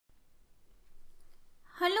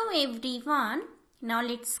Hello everyone. Now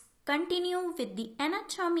let's continue with the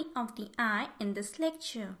anatomy of the eye in this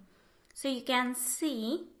lecture. So you can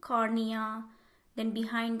see cornea, then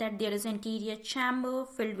behind that there is anterior chamber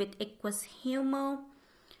filled with aqueous humor.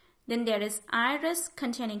 Then there is iris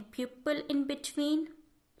containing pupil in between.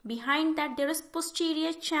 Behind that there is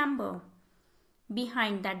posterior chamber.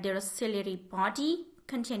 Behind that there is ciliary body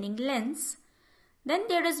containing lens. Then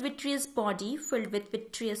there is vitreous body filled with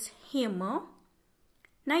vitreous humor.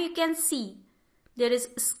 Now you can see there is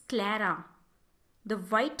sclera, the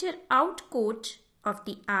whiter outcoat of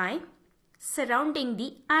the eye surrounding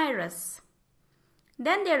the iris.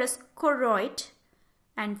 Then there is choroid,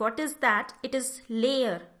 and what is that? It is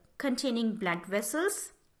layer containing blood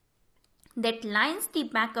vessels that lines the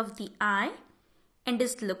back of the eye and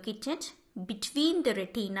is located between the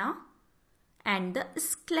retina and the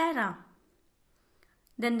sclera.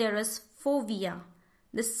 Then there is fovea,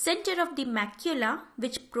 the center of the macula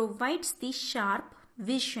which provides the sharp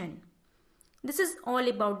vision. This is all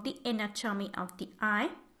about the anatomy of the eye.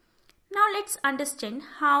 Now let's understand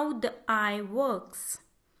how the eye works.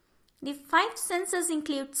 The five senses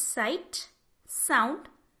include sight, sound,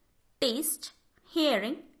 taste,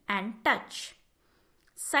 hearing and touch.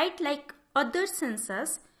 Sight, like other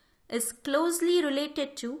senses, is closely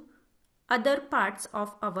related to other parts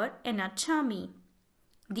of our anatomy.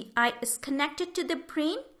 The eye is connected to the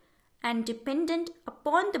brain and dependent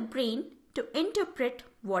upon the brain to interpret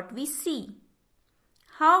what we see.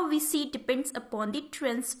 How we see depends upon the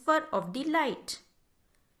transfer of the light.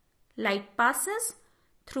 Light passes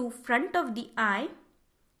through front of the eye,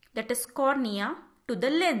 that is cornea, to the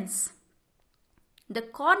lens. The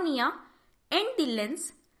cornea and the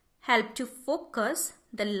lens help to focus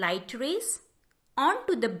the light rays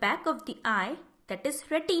onto the back of the eye, that is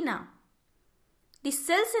retina. The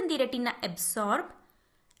cells in the retina absorb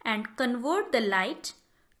and convert the light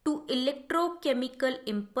to electrochemical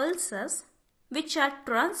impulses which are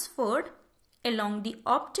transferred along the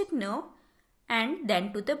optic nerve and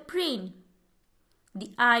then to the brain.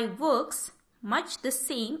 The eye works much the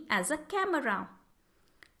same as a camera.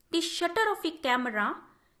 The shutter of a camera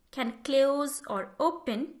can close or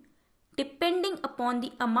open depending upon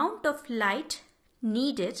the amount of light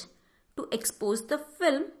needed to expose the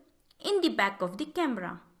film in the back of the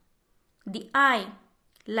camera. The eye,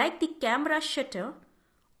 like the camera shutter,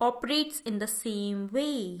 operates in the same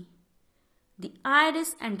way. The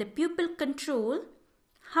iris and the pupil control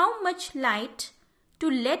how much light to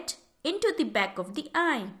let into the back of the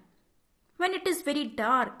eye. When it is very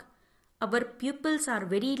dark, our pupils are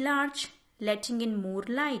very large, letting in more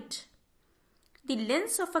light. The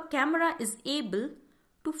lens of a camera is able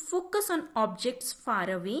to focus on objects far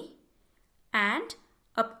away and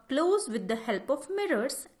up close with the help of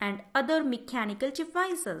mirrors and other mechanical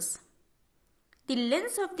devices. The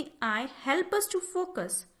lens of the eye help us to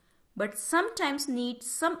focus, but sometimes need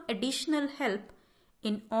some additional help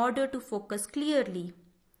in order to focus clearly.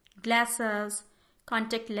 Glasses,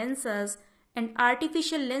 contact lenses and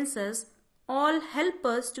artificial lenses all help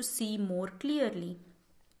us to see more clearly.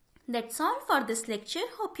 That's all for this lecture.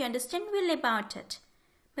 Hope you understand well about it.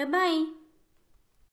 Bye-bye.